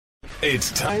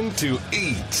It's time to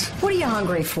eat. What are you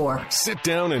hungry for? Sit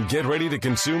down and get ready to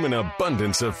consume an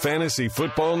abundance of fantasy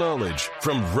football knowledge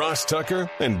from Ross Tucker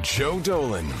and Joe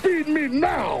Dolan. Feed me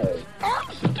now.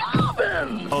 I'm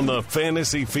starving. On the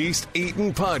Fantasy Feast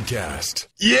Eatin' Podcast.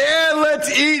 Yeah,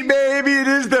 let's eat, baby. It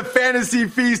is the Fantasy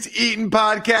Feast Eatin'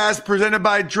 Podcast presented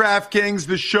by DraftKings,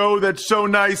 the show that's so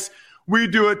nice we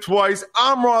do it twice.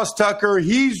 I'm Ross Tucker.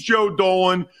 He's Joe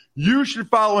Dolan. You should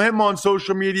follow him on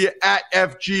social media at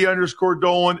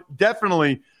FG_Dolan.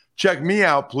 Definitely check me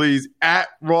out, please, at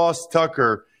Ross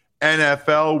Tucker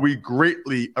NFL. We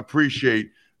greatly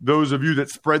appreciate those of you that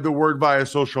spread the word via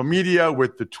social media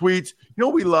with the tweets. You know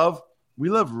what we love? We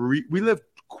love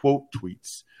quote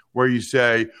tweets where you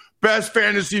say, best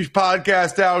fantasy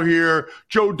podcast out here.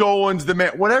 Joe Dolan's the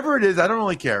man. Whatever it is, I don't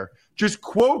really care. Just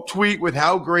quote tweet with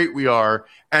how great we are,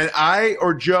 and I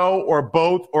or Joe or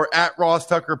both or at Ross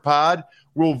Tucker Pod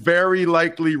will very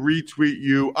likely retweet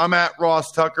you. I'm at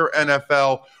Ross Tucker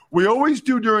NFL. We always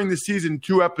do during the season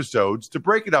 2 episodes to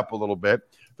break it up a little bit.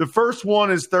 The first one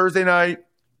is Thursday night,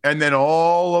 and then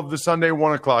all of the Sunday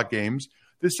 1 o'clock games.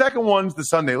 The second one's the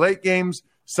Sunday late games,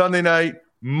 Sunday night,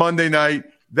 Monday night.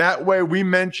 That way we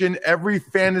mention every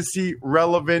fantasy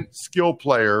relevant skill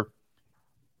player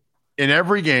in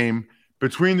every game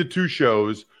between the two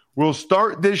shows. We'll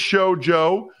start this show,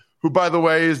 Joe, who, by the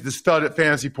way, is the stud at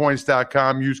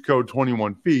fantasypoints.com. Use code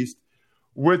 21Feast.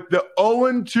 With the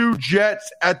 0-2 Jets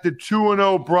at the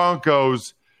 2-0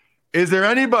 Broncos. Is there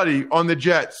anybody on the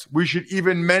Jets we should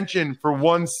even mention for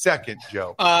 1 second,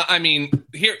 Joe?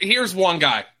 Here's one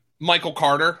guy. Michael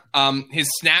Carter. His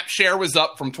snap share was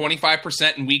up from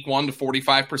 25% in week 1 to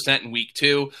 45% in week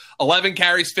 2. 11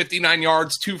 carries, 59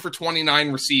 yards, 2 for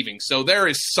 29 receiving. So there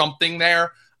is something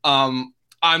there.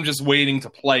 I'm just waiting to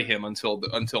play him until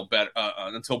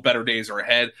better days are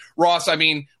ahead. Ross,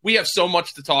 we have so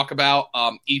much to talk about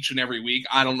each and every week.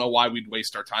 I don't know why we'd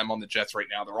waste our time on the Jets right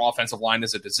now. Their offensive line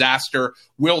is a disaster.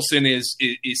 Wilson is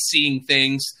seeing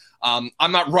things. I'm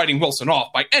not writing Wilson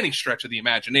off by any stretch of the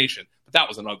imagination. That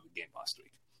was an ugly game last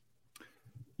week.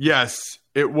 Yes,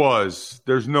 it was.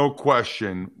 There's no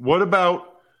question. What about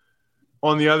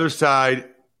on the other side,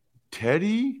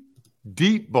 Teddy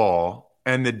Deep Ball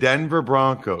and the Denver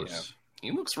Broncos? Yeah,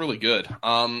 he looks really good.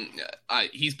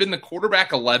 He's been the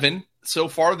quarterback 11 so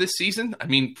far this season.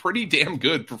 Pretty damn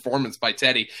good performance by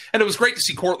Teddy. And it was great to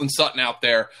see Cortland Sutton out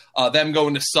there. Them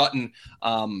going to Sutton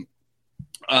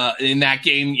in that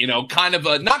game, kind of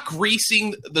not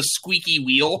greasing the squeaky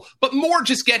wheel, but more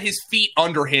just get his feet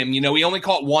under him. He only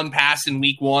caught 1 pass in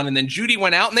week 1, and then Judy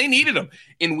went out and they needed him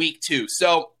in week 2.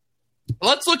 So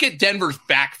let's look at Denver's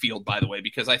backfield, by the way,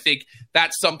 because I think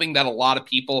that's something that a lot of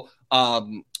people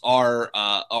are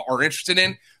interested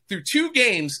in. Through 2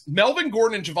 games, Melvin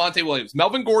Gordon and Javonte Williams.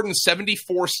 Melvin Gordon,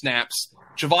 74 snaps.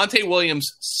 Javonte Williams,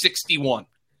 61.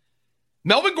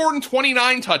 Melvin Gordon,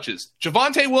 29 touches.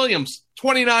 Javonte Williams,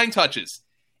 29 touches.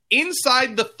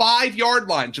 Inside the 5-yard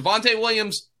line, Javonte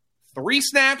Williams, 3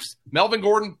 snaps. Melvin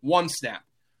Gordon, 1 snap.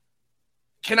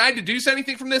 Can I deduce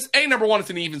anything from this? Number 1,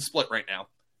 it's an even split right now.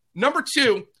 Number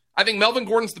 2, I think Melvin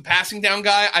Gordon's the passing down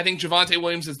guy. I think Javonte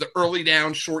Williams is the early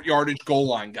down, short yardage, goal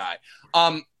line guy.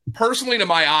 Personally, to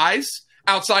my eyes,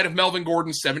 outside of Melvin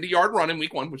Gordon's 70-yard run in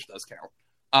week 1, which does count,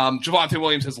 Javonte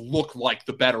Williams has looked like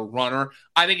the better runner.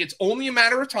 I think it's only a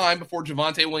matter of time before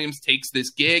Javonte Williams takes this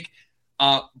gig,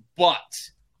 but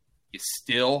you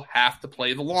still have to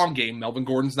play the long game. Melvin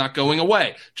Gordon's not going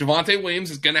away. Javonte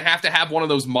Williams is going to have one of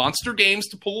those monster games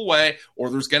to pull away, or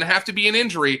there's going to have to be an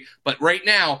injury. But right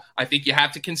now, I think you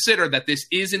have to consider that this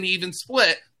is an even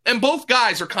split, and both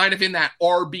guys are kind of in that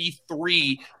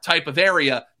RB3 type of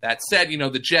area. That said,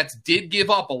 the Jets did give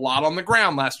up a lot on the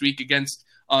ground last week against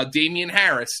Damian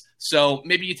Harris. So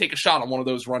maybe you take a shot on one of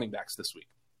those running backs this week.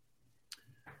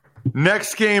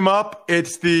 Next game up,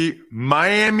 it's the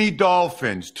Miami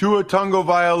Dolphins. Tua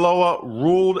Tagovailoa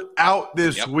ruled out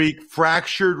this week,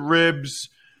 fractured ribs.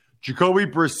 Jacoby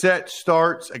Brissett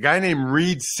starts. A guy named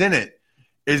Reed Sinnett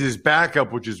is his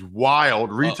backup, which is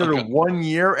wild. Reed started 1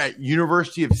 year at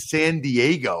University of San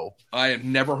Diego. I have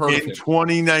never heard of him. In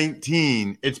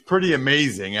 2019. It's pretty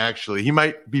amazing, actually. He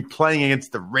might be playing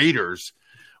against the Raiders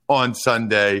on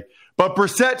Sunday. But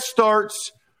Brissett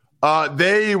starts.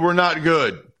 They were not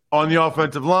good on the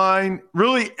offensive line,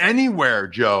 really anywhere,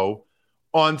 Joe,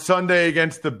 on Sunday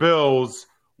against the Bills.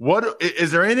 What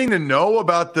is there anything to know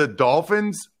about the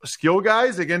Dolphins skill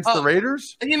guys against the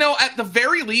Raiders? At the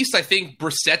very least, I think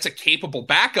Brissett's a capable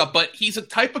backup, but he's a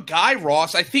type of guy,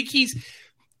 Ross. I think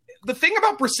the thing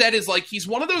about Brissett is he's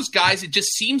one of those guys. It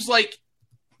just seems like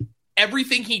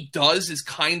everything he does is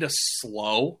kind of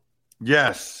slow.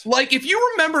 Yes. Like, if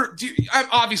you remember,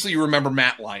 obviously you remember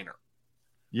Matt Leinart.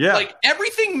 Yeah. Like,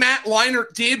 everything Matt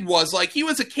Leinart did was, like, he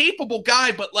was a capable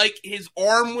guy, but, like, his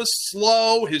arm was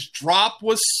slow. His drop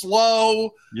was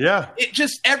slow. Yeah. It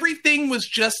just, everything was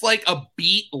just, like, a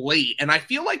beat late. And I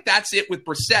feel like that's it with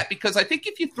Brissett, because I think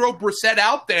if you throw Brissett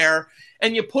out there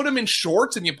and you put him in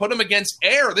shorts and you put him against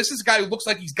air, this is a guy who looks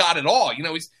like he's got it all. You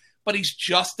know, but he's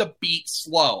just a beat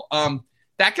slow.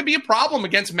 That could be a problem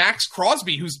against Max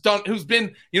Crosby, who's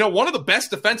been, you know, one of the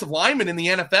best defensive linemen in the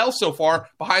NFL so far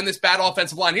behind this bad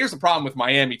offensive line. Here's the problem with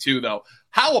Miami too, though.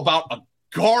 How about a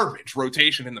garbage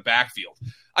rotation in the backfield?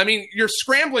 I mean, you're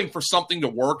scrambling for something to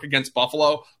work against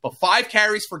Buffalo, but 5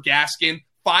 carries for Gaskin,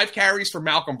 5 carries for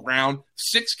Malcolm Brown,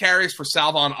 6 carries for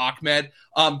Salvon Ahmed.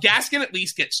 Gaskin at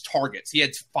least gets targets. He had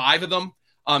 5 of them.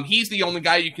 He's the only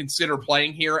guy you consider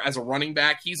playing here as a running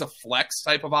back. He's a flex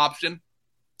type of option.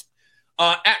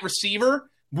 At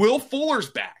receiver, Will Fuller's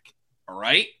back. All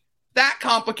right. That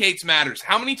complicates matters.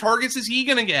 How many targets is he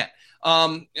going to get?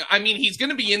 I mean, he's going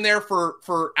to be in there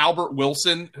for Albert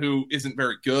Wilson, who isn't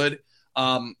very good.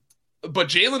 But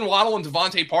Jalen Waddle and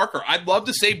Devontae Parker, I'd love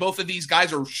to say both of these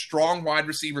guys are strong wide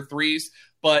receiver 3s,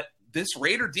 but this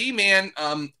Raider D, man,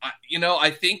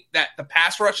 I think that the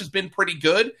pass rush has been pretty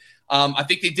good. I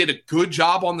think they did a good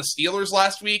job on the Steelers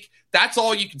last week. That's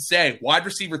all you can say. Wide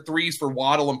receiver 3s for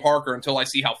Waddle and Parker until I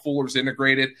see how Fuller's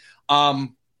integrated.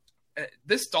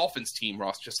 This Dolphins team,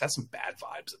 Ross, just has some bad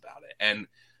vibes about it. And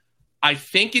I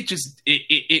think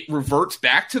it reverts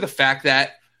back to the fact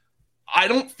that I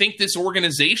don't think this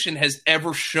organization has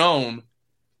ever shown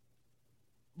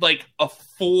like a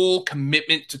full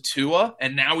commitment to Tua,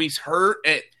 and now he's hurt.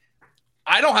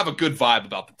 I don't have a good vibe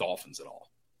about the Dolphins at all.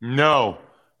 No.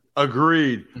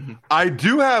 Agreed. Mm-hmm. I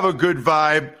do have a good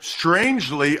vibe,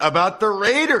 strangely, about the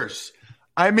Raiders.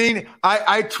 I mean,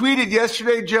 I tweeted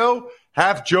yesterday, Joe,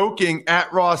 half joking,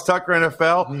 at Ross Tucker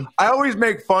NFL. Mm-hmm. I always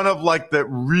make fun of, like, the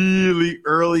really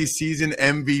early season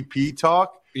MVP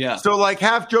talk. Yeah. So, like,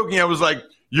 half joking, I was like,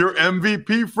 your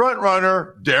MVP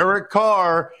frontrunner, Derek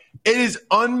Carr. It is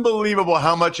unbelievable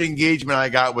how much engagement I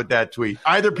got with that tweet.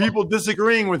 Either people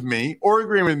disagreeing with me or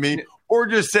agreeing with me or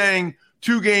just saying –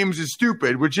 2 games is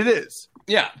stupid, which it is.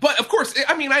 Yeah, but of course,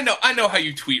 I mean, I know how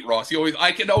you tweet, Ross.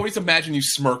 I can always imagine you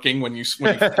smirking when you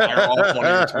fire off one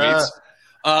of your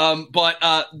tweets.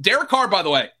 But Derek Carr, by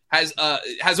the way,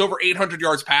 has over 800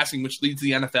 yards passing, which leads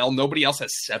the NFL. Nobody else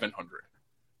has 700.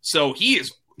 So he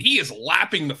is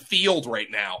lapping the field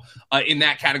right now in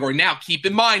that category. Now, keep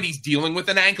in mind, he's dealing with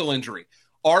an ankle injury.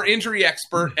 Our injury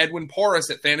expert, Edwin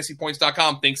Porras at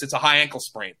fantasypoints.com, thinks it's a high ankle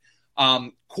sprain.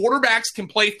 Quarterbacks can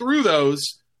play through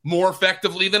those more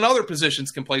effectively than other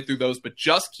positions can play through those, but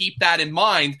just keep that in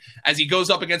mind as he goes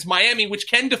up against Miami, which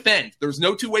can defend. There's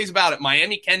no 2 ways about it.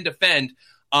 Miami can defend.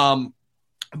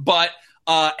 But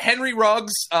Henry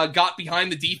Ruggs got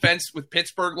behind the defense with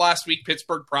Pittsburgh last week.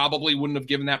 Pittsburgh probably wouldn't have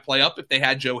given that play up if they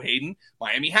had Joe Hayden.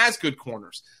 Miami has good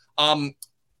corners.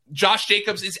 Josh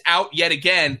Jacobs is out yet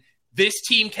again. This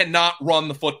team cannot run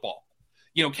the football.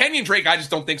 You know, Kenyon Drake, I just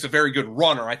don't think is a very good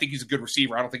runner. I think he's a good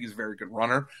receiver. I don't think he's a very good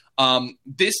runner.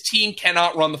 This team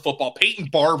cannot run the football. Peyton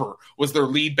Barber was their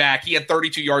lead back. He had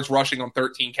 32 yards rushing on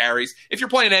 13 carries. If you're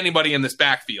playing anybody in this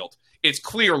backfield, it's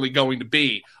clearly going to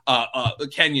be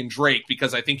Kenyon Drake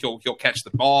because I think he'll catch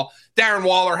the ball. Darren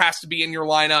Waller has to be in your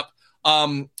lineup.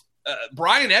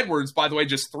 Bryan Edwards, by the way,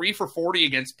 just 3 for 40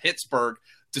 against Pittsburgh.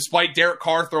 Despite Derek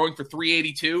Carr throwing for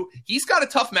 382, he's got a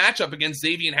tough matchup against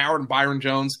Xavier Howard and Byron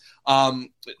Jones.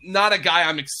 Not a guy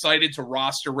I'm excited to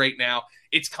roster right now.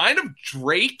 It's kind of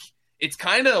Drake. It's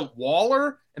kind of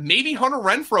Waller. And maybe Hunter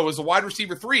Renfrow is a wide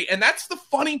receiver 3. And that's the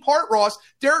funny part, Ross.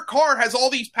 Derek Carr has all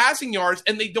these passing yards,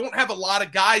 and they don't have a lot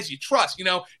of guys you trust. You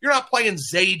know, you're not playing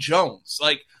Zay Jones.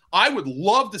 Like, I would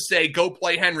love to say go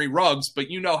play Henry Ruggs, but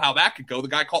you know how that could go. The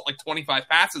guy caught like 25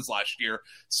 passes last year.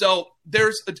 So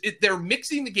they're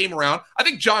mixing the game around. I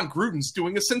think John Gruden's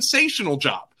doing a sensational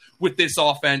job with this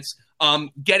offense,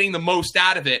 getting the most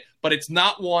out of it, but it's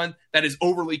not one that is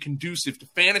overly conducive to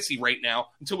fantasy right now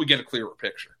until we get a clearer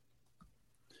picture.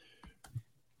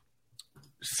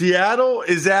 Seattle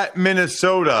is at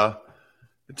Minnesota.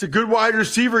 It's a good wide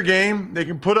receiver game. They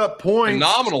can put up points.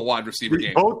 Phenomenal wide receiver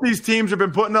game. Both these teams have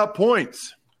been putting up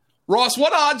points. Ross,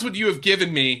 what odds would you have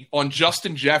given me on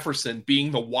Justin Jefferson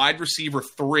being the wide receiver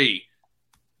 3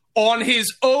 on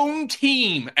his own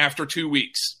team after 2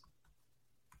 weeks?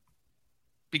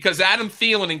 Because Adam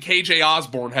Thielen and KJ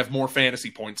Osborne have more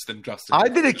fantasy points than Justin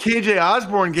Jefferson. I did a KJ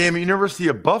Osborne game at University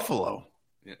of Buffalo.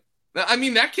 Yeah. I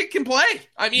mean, that kid can play.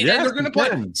 I mean, yes, they're going to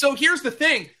play. So here's the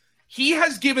thing. he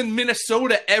has given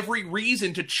Minnesota every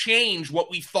reason to change what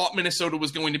we thought Minnesota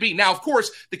was going to be. Now, of course,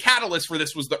 the catalyst for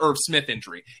this was the Irv Smith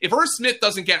injury. If Irv Smith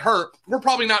doesn't get hurt, we're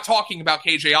probably not talking about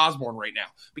KJ Osborne right now.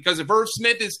 Because if Irv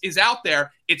Smith is out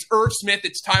there, it's Irv Smith,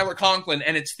 it's Tyler Conklin,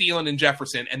 and it's Thielen and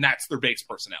Jefferson, and that's their base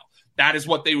personnel. That is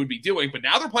what they would be doing. But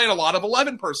now they're playing a lot of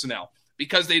 11 personnel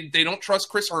because they don't trust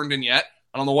Chris Herndon yet.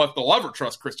 I don't know if they'll ever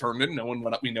trust Chris Herndon, knowing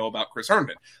what we know about Chris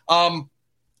Herndon.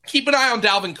 Keep an eye on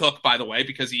Dalvin Cook, by the way,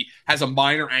 because he has a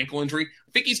minor ankle injury.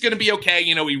 I think he's going to be okay.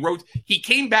 You know, he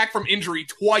came back from injury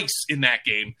twice in that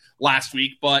game last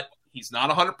week, but he's not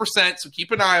 100%, so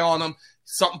keep an eye on him.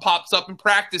 Something pops up in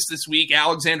practice this week,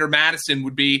 Alexander Mattison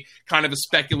would be kind of a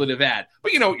speculative ad.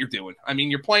 But you know what you're doing. I mean,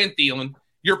 you're playing Thielen.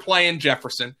 You're playing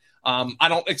Jefferson. I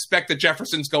don't expect that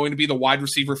Jefferson's going to be the wide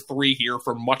receiver 3 here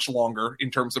for much longer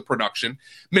in terms of production.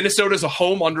 Minnesota's a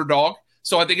home underdog,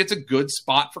 so I think it's a good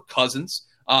spot for Cousins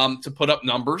to put up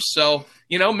numbers. So,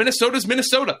 you know, Minnesota's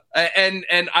Minnesota.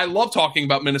 And I love talking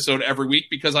about Minnesota every week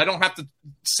because I don't have to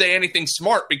say anything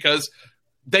smart because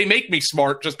they make me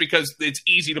smart just because it's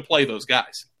easy to play those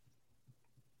guys.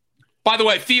 By the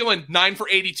way, Thielen, 9 for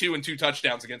 82 and 2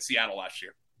 touchdowns against Seattle last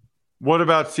year. What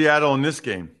about Seattle in this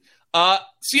game?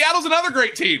 Seattle's another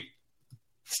great team.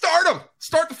 Start them.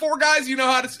 Start the 4 guys you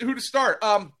know who to start.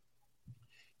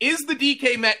 Is the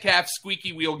DK Metcalf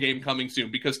squeaky wheel game coming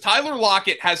soon? Because Tyler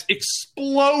Lockett has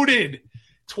exploded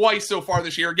twice so far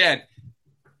this year. Again,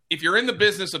 if you're in the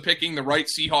business of picking the right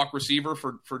Seahawk receiver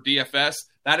for DFS,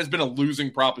 that has been a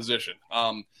losing proposition.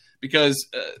 Because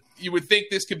you would think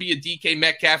this could be a DK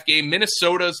Metcalf game.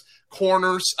 Minnesota's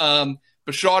corners,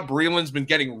 Bashad Breeland's been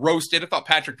getting roasted. I thought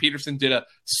Patrick Peterson did a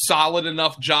solid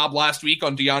enough job last week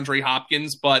on DeAndre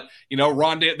Hopkins, but, you know,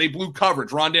 they blew coverage.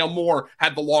 Rondale Moore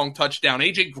had the long touchdown.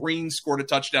 A.J. Green scored a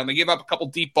touchdown. They gave up a couple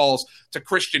deep balls to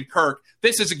Christian Kirk.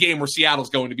 This is a game where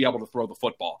Seattle's going to be able to throw the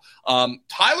football.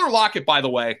 Tyler Lockett, by the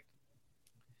way,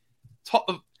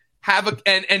 and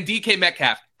DK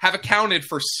Metcalf have accounted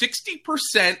for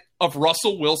 60% of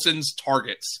Russell Wilson's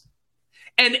targets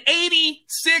and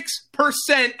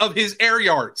 86% of his air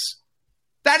yards.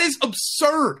 That is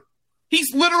absurd.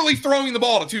 He's literally throwing the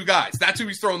ball to 2 guys. That's who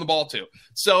he's throwing the ball to.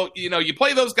 So, you know, you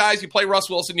play those guys, you play Russ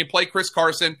Wilson, you play Chris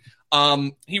Carson.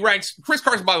 He ranks, Chris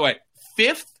Carson, by the way,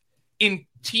 5th in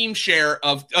team share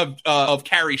of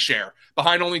carry share,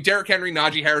 behind only Derrick Henry,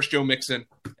 Najee Harris, Joe Mixon,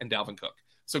 and Dalvin Cook.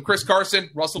 So Chris Carson,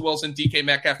 Russell Wilson, DK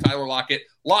Metcalf, Tyler Lockett,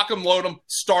 lock them, load them,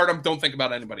 start them. Don't think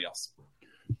about anybody else.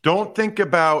 Don't think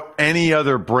about any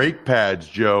other brake pads,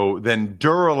 Joe, than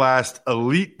Duralast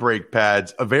Elite brake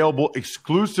pads available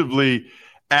exclusively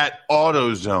at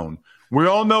AutoZone. We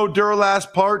all know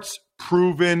Duralast parts,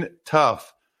 proven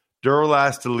tough.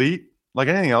 Duralast Elite, like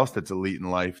anything else that's elite in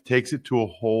life, takes it to a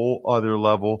whole other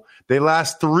level. They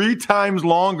last 3 times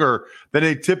longer than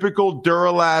a typical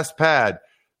Duralast pad.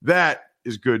 That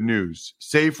is good news.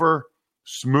 Safer,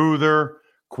 smoother,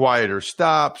 quieter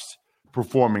stops,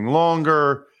 performing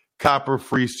longer,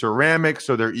 copper-free ceramic,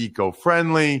 so they're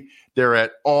eco-friendly. They're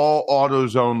at all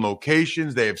AutoZone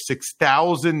locations. They have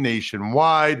 6,000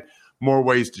 nationwide, more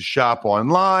ways to shop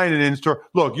online and in-store.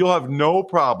 Look, you'll have no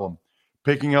problem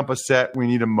picking up a set we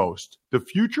need them most. The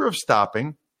future of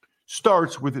stopping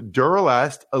starts with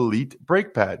Duralast Elite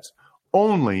brake pads,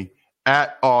 only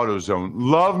at AutoZone.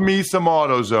 Love me some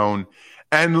AutoZone,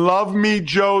 and love me,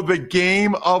 Joe, the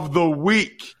game of the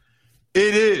week.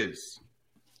 It is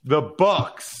the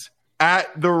Bucs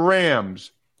at the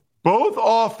Rams. Both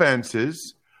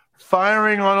offenses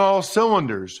firing on all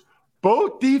cylinders.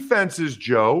 Both defenses,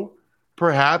 Joe,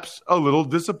 perhaps a little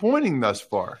disappointing thus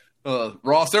far.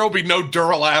 Ross, there will be no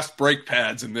Duralast brake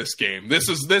pads in this game. This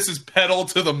is pedal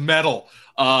to the metal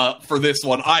for this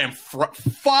one. I am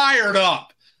fired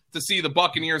up to see the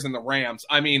Buccaneers and the Rams.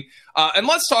 I mean, and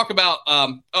let's talk about.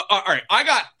 All right, I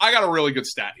got a really good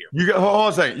stat here. Hold on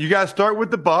a second. You got to start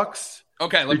with the Bucs.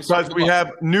 Okay, because we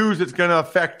have news that's going to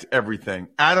affect everything.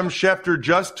 Adam Schefter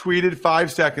just tweeted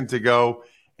 5 seconds ago,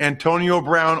 Antonio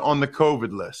Brown on the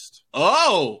COVID list.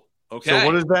 Oh, okay. So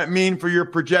what does that mean for your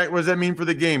project? What does that mean for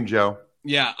the game, Joe?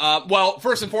 Yeah. Well,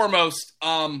 first and foremost,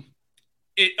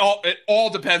 it all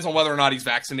depends on whether or not he's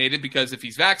vaccinated, because if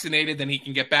he's vaccinated, then he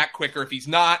can get back quicker. If he's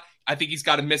not, I think he's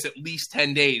got to miss at least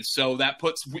 10 days. So that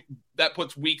puts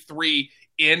week 3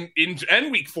 in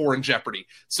week 4 in jeopardy.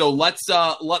 So let's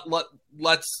pump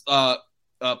the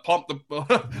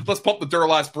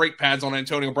Duralast brake pads on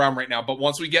Antonio Brown right now. But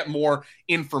once we get more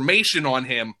information on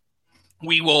him,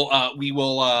 we will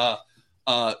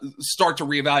start to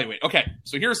reevaluate. Okay,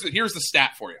 so here's the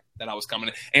stat for you that I was coming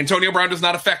in. Antonio Brown does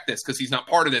not affect this because he's not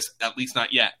part of this, at least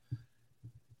not yet.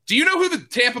 Do you know who the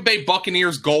Tampa Bay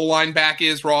Buccaneers goal line back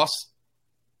is, Ross?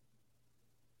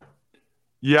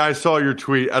 Yeah, I saw your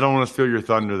tweet. I don't want to steal your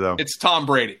thunder, though. It's Tom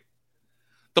Brady.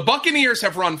 The Buccaneers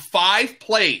have run 5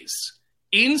 plays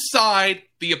inside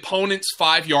the opponent's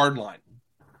 5-yard line.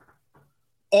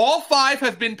 All 5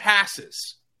 have been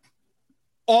passes.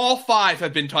 All 5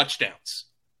 have been touchdowns.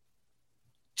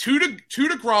 2 to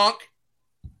Gronk,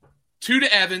 2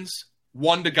 to Evans,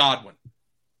 1 to Godwin.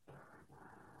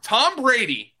 Tom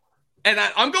Brady, and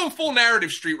I'm going full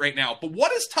narrative street right now, but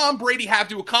what does Tom Brady have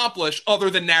to accomplish other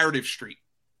than narrative street?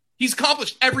 He's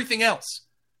accomplished everything else.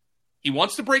 He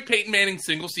wants to break Peyton Manning's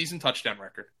single-season touchdown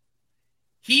record.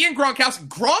 He and Gronkowski,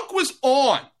 Gronk was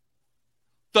on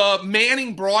the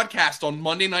Manning broadcast on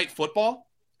Monday Night Football,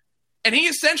 and he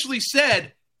essentially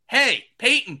said, hey,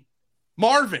 Peyton,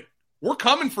 Marvin, we're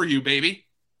coming for you, baby.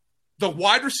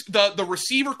 The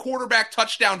receiver quarterback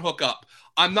touchdown hookup.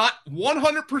 I'm not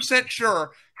 100%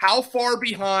 sure how far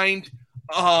behind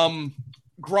Gronk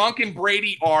and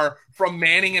Brady are from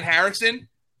Manning and Harrison,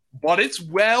 but it's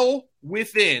well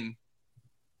within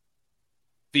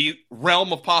the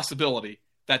realm of possibility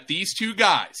that these two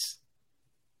guys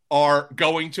are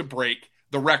going to break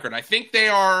the record. I think they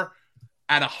are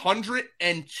at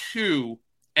 102,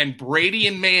 and Brady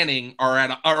and Manning are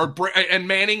and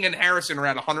Manning and Harrison are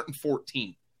at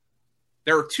 114.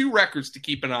 There are 2 records to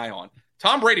keep an eye on.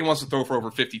 Tom Brady wants to throw for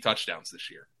over 50 touchdowns this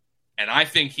year, and I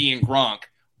think he and Gronk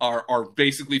are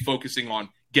basically focusing on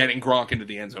getting Gronk into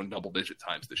the end zone double-digit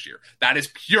times this year. That is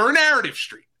pure narrative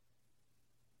street.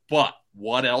 But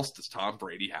what else does Tom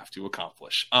Brady have to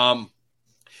accomplish?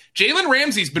 Jalen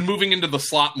Ramsey's been moving into the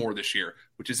slot more this year,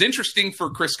 which is interesting for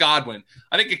Chris Godwin.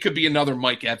 I think it could be another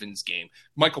Mike Evans game.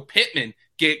 Michael Pittman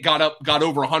got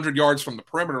over 100 yards from the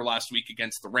perimeter last week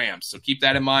against the Rams, so keep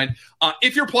that in mind.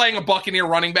 If you're playing a Buccaneer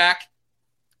running back,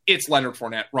 it's Leonard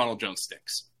Fournette. Ronald Jones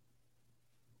stinks.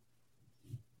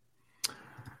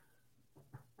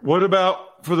 What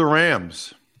about for the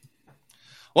Rams?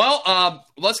 Well,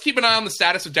 let's keep an eye on the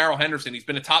status of Darrell Henderson. He's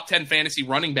been a top 10 fantasy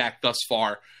running back thus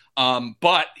far,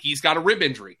 but he's got a rib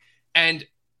injury. And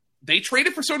they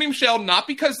traded for Sony Michel not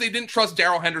because they didn't trust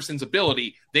Darrell Henderson's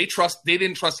ability. They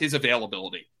didn't trust his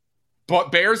availability.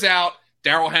 But bears out,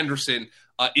 Darrell Henderson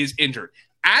is injured.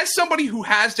 As somebody who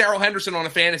has Darrell Henderson on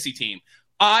a fantasy team,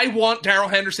 I want Darrell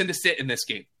Henderson to sit in this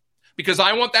game because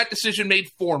I want that decision made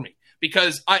for me.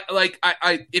 Because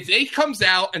if it comes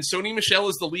out and Sony Michel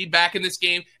is the lead back in this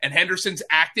game and Henderson's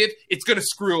active, it's going to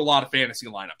screw a lot of fantasy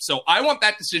lineups. So I want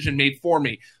that decision made for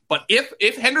me. But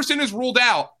if Henderson is ruled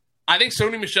out, I think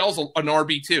Sony Michel's an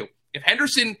RB2. If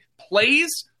Henderson plays,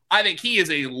 I think he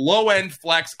is a low-end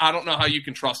flex. I don't know how you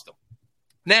can trust him.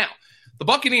 Now, the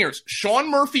Buccaneers, Sean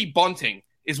Murphy-Bunting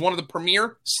is one of the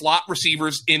premier slot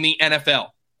receivers in the NFL.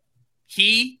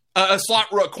 Slot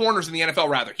corners in the NFL,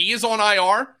 rather. He is on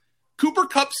IR. Cooper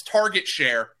Kupp's target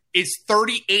share is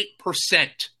 38%.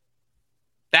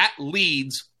 That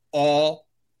leads all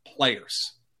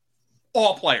players.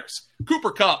 All players. Cooper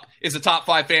Kupp is a top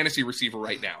 5 fantasy receiver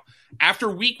right now.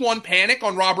 After week 1 panic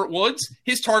on Robert Woods,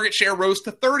 his target share rose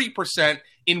to 30%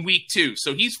 in week 2.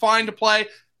 So he's fine to play.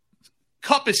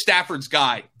 Kupp is Stafford's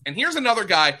guy. And here's another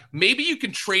guy. Maybe you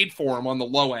can trade for him on the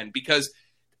low end because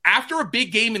after a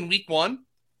big game in week 1,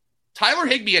 Tyler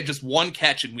Higbee had just 1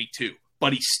 catch in week 2.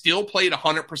 But he still played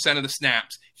 100% of the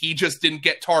snaps. He just didn't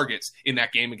get targets in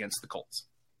that game against the Colts.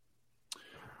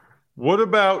 What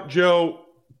about, Joe,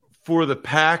 for the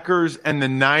Packers and the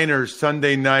Niners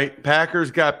Sunday night? Packers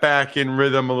got back in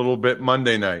rhythm a little bit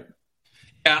Monday night.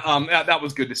 Yeah, that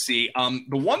was good to see.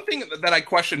 The one thing that I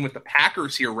question with the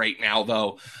Packers here right now,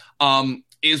 though,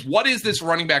 is what is this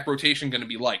running back rotation going to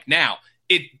be like? Now,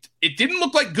 it didn't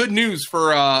look like good news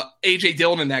for A.J.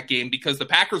 Dillon in that game because the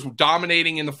Packers were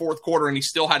dominating in the fourth quarter and he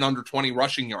still had under 20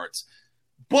 rushing yards.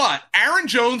 But Aaron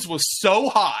Jones was so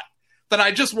hot that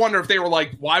I just wonder if they were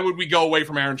like, why would we go away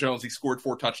from Aaron Jones? He scored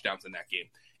 4 touchdowns in that game.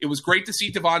 It was great to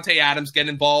see Devontae Adams get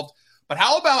involved. But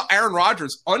how about Aaron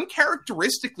Rodgers?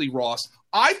 Uncharacteristically, Ross,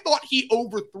 I thought he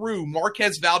overthrew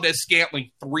Marquez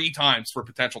Valdes-Scantling 3 times for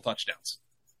potential touchdowns.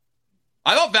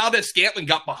 I thought Valdes-Scantling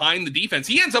got behind the defense.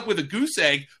 He ends up with a goose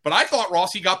egg, but I thought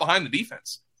Rossi got behind the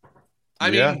defense. I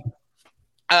mean,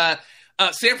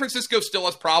 San Francisco still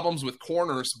has problems with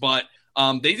corners, but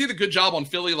they did a good job on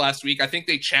Philly last week. I think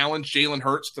they challenged Jalen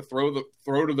Hurts to throw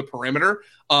to the perimeter,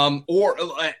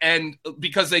 and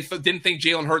because they didn't think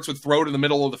Jalen Hurts would throw to the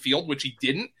middle of the field, which he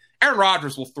didn't. Aaron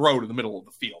Rodgers will throw to the middle of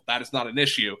the field. That is not an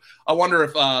issue. I wonder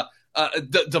if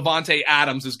Devontae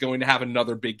Adams is going to have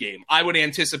another big game. I would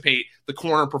anticipate the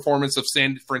corner performance of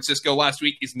San Francisco last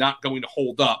week is not going to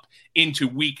hold up into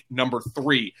week number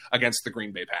 3 against the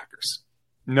Green Bay Packers.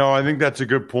 No, I think that's a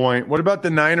good point. What about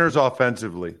the Niners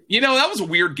offensively? That was a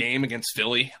weird game against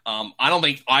Philly. I don't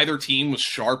think either team was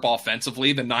sharp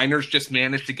offensively. The Niners just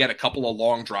managed to get a couple of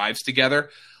long drives together.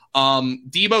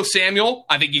 Deebo Samuel,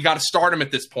 I think you got to start him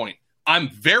at this point. I'm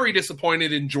very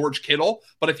disappointed in George Kittle,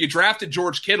 but if you drafted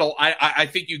George Kittle, I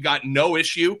think you got no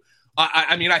issue.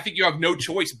 I think you have no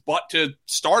choice but to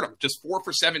start him. Just 4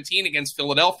 for 17 against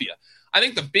Philadelphia. I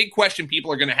think the big question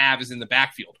people are going to have is in the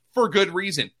backfield, for good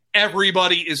reason.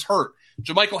 Everybody is hurt.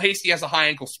 JaMychal Hasty has a high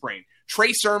ankle sprain.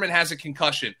 Trey Sermon has a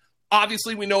concussion.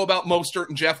 Obviously, we know about Mostert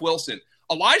and Jeff Wilson.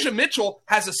 Elijah Mitchell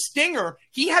has a stinger.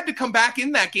 He had to come back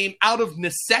in that game out of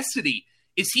necessity.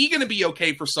 Is he going to be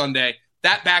okay for Sunday?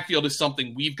 That backfield is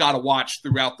something we've got to watch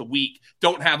throughout the week.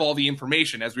 Don't have all the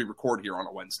information as we record here on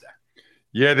a Wednesday.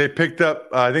 Yeah, they picked up,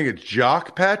 I think it's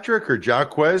Jaquez Patrick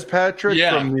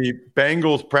from the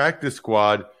Bengals practice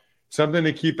squad. Something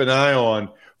to keep an eye on.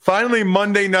 Finally,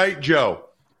 Monday night, Joe.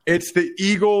 It's the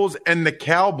Eagles and the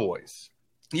Cowboys.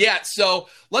 Yeah, so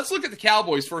let's look at the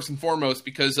Cowboys first and foremost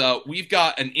because we've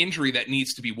got an injury that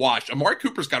needs to be watched. Amari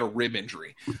Cooper's got a rib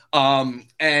injury. And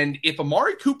if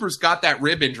Amari Cooper's got that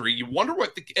rib injury, you wonder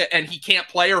and he can't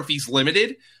play or if he's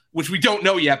limited, which we don't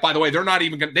know yet. By the way, they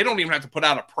don't even have to put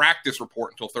out a practice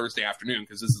report until Thursday afternoon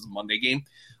because this is a Monday game.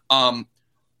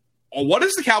 What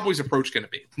is the Cowboys' approach going to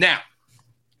be? Now,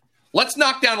 let's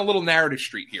knock down a little narrative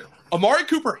street here. Amari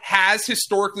Cooper has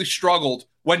historically struggled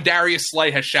when Darius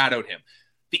Slay has shadowed him.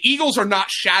 The Eagles are not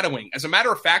shadowing. As a matter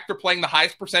of fact, they're playing the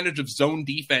highest percentage of zone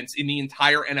defense in the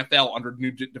entire NFL under new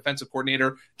defensive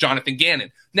coordinator Jonathan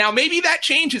Gannon. Now, maybe that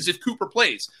changes if Cooper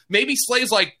plays. Maybe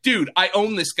Slay's like, dude, I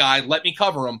own this guy. Let me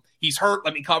cover him. He's hurt.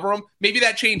 Let me cover him. Maybe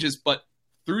that changes. But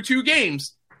through 2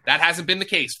 games, that hasn't been the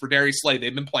case for Darius Slay.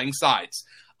 They've been playing sides.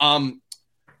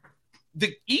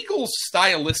 The Eagles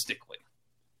stylistically,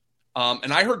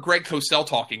 and I heard Greg Cosell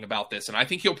talking about this, and I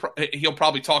think he'll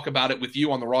probably talk about it with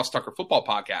you on the Ross Tucker Football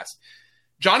Podcast.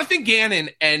 Jonathan Gannon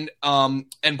and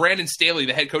Brandon Staley,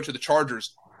 the head coach of the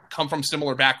Chargers, come from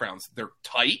similar backgrounds. They're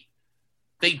tight.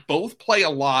 They both play a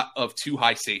lot of 2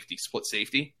 high safety, split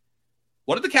safety.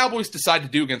 What did the Cowboys decide to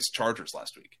do against the Chargers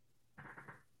last week?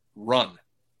 Run.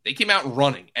 They came out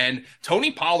running, and Tony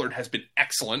Pollard has been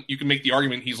excellent. You can make the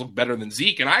argument he's looked better than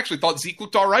Zeke, and I actually thought Zeke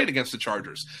looked all right against the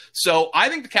Chargers. So I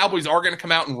think the Cowboys are going to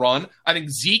come out and run. I think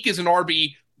Zeke is an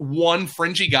RB1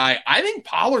 fringy guy. I think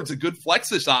Pollard's a good flex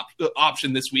this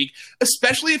option this week,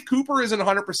 especially if Cooper isn't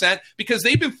 100%, because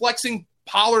they've been flexing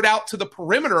Pollard out to the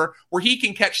perimeter where he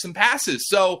can catch some passes.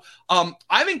 So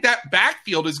I think that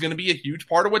backfield is going to be a huge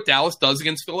part of what Dallas does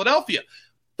against Philadelphia.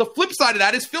 The flip side of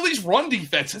that is Philly's run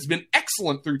defense has been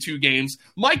excellent through 2 games.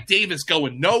 Mike Davis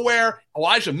going nowhere.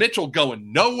 Elijah Mitchell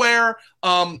going nowhere.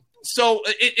 So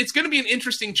it's going to be an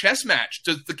interesting chess match.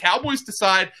 Does the Cowboys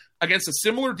decide against a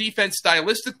similar defense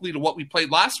stylistically to what we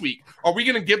played last week? Are we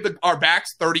going to give our backs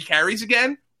 30 carries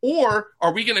again? Or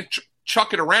are we going to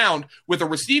chuck it around with a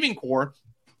receiving core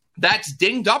that's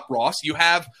dinged up, Ross? You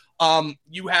have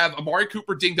Amari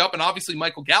Cooper dinged up, and obviously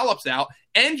Michael Gallup's out,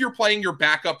 and you're playing your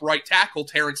backup right tackle,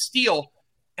 Terrence Steele,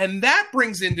 and that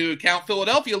brings into account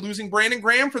Philadelphia losing Brandon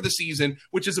Graham for the season,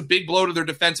 which is a big blow to their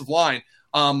defensive line.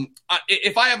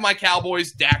 If I have my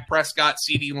Cowboys, Dak Prescott,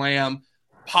 CeeDee Lamb,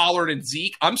 Pollard, and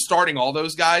Zeke, I'm starting all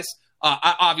those guys.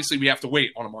 Obviously, we have to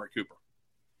wait on Amari Cooper.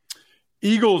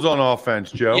 Eagles on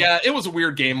offense, Joe. Yeah, it was a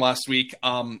weird game last week.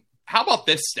 How about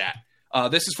this stat?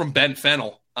 This is from Ben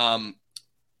Fennell.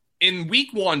 In week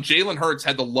 1, Jalen Hurts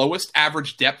had the lowest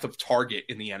average depth of target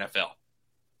in the NFL.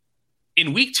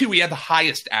 In week 2, he had the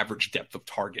highest average depth of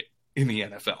target in the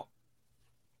NFL.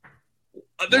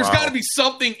 There's got to be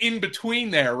something in between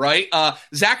there, right?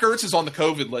 Zach Ertz is on the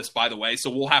COVID list, by the way,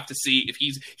 so we'll have to see if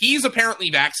he's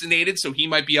apparently vaccinated, so he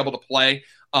might be able to play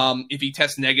if he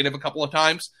tests negative a couple of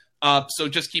times. So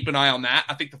just keep an eye on that.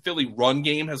 I think the Philly run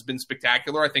game has been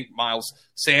spectacular. I think Miles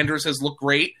Sanders has looked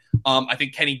great. I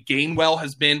think Kenny Gainwell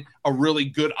has been a really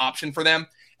good option for them.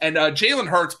 And Jalen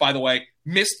Hurts, by the way,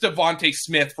 missed Devontae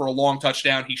Smith for a long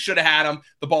touchdown. He should have had him.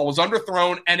 The ball was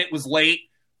underthrown, and it was late.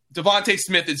 Devontae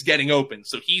Smith is getting open,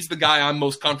 so he's the guy I'm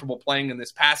most comfortable playing in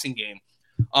this passing game.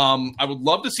 I would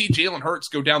love to see Jalen Hurts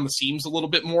go down the seams a little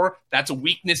bit more. That's a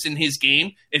weakness in his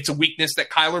game. It's a weakness that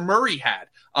Kyler Murray had.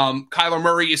 Kyler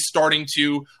Murray is starting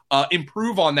to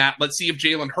improve on that. Let's see if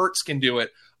Jalen Hurts can do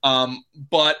it.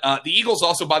 But the Eagles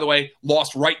also, by the way,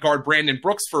 lost right guard Brandon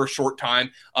Brooks for a short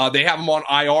time. They have him on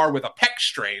IR with a pec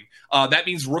strain. That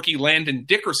means rookie Landon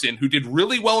Dickerson, who did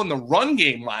really well in the run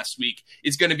game last week,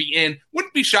 is going to be in.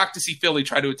 Wouldn't be shocked to see Philly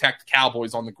try to attack the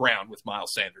Cowboys on the ground with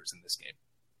Miles Sanders in this game.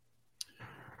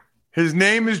 His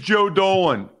name is Joe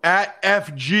Dolan. At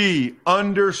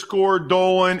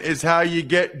FG_Dolan is how you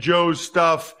get Joe's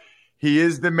stuff. He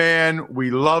is the man.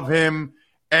 We love him.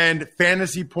 And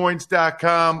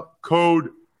fantasypoints.com code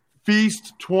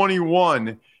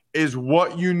FEAST21 is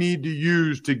what you need to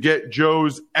use to get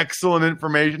Joe's excellent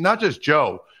information. Not just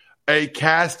Joe, a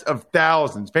cast of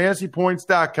thousands.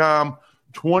 Fantasypoints.com,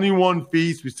 21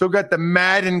 Feast. We still got the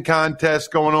Madden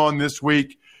contest going on this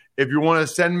week. If you want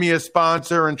to send me a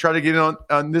sponsor and try to get in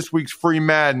on this week's free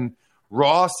Madden,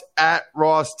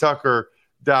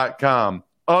 ross@rosstucker.com.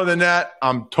 Other than that,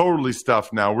 I'm totally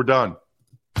stuffed now. We're done.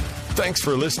 Thanks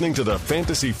for listening to the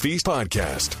Fantasy Feast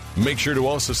podcast. Make sure to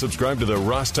also subscribe to the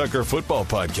Ross Tucker Football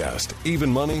Podcast,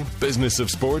 Even Money, Business of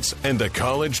Sports, and the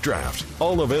College Draft.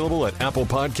 All available at Apple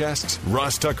Podcasts,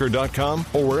 rosstucker.com,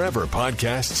 or wherever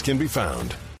podcasts can be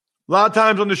found. A lot of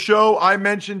times on the show, I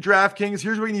mentioned DraftKings.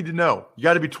 Here's what you need to know. You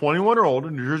got to be 21 or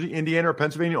older, New Jersey, Indiana, or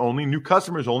Pennsylvania only. New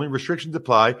customers only. Restrictions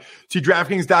apply. See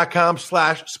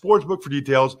DraftKings.com/sportsbook for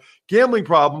details. Gambling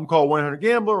problem, call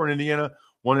 1-800-GAMBLER, or in Indiana,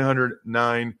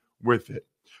 1-800-9-WITH-IT.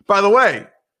 By the way,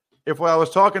 if what I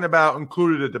was talking about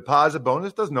included a deposit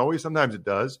bonus, doesn't always, sometimes it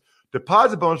does.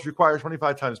 Deposit bonus requires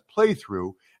 25 times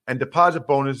playthrough, and deposit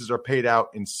bonuses are paid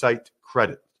out in site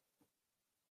credit.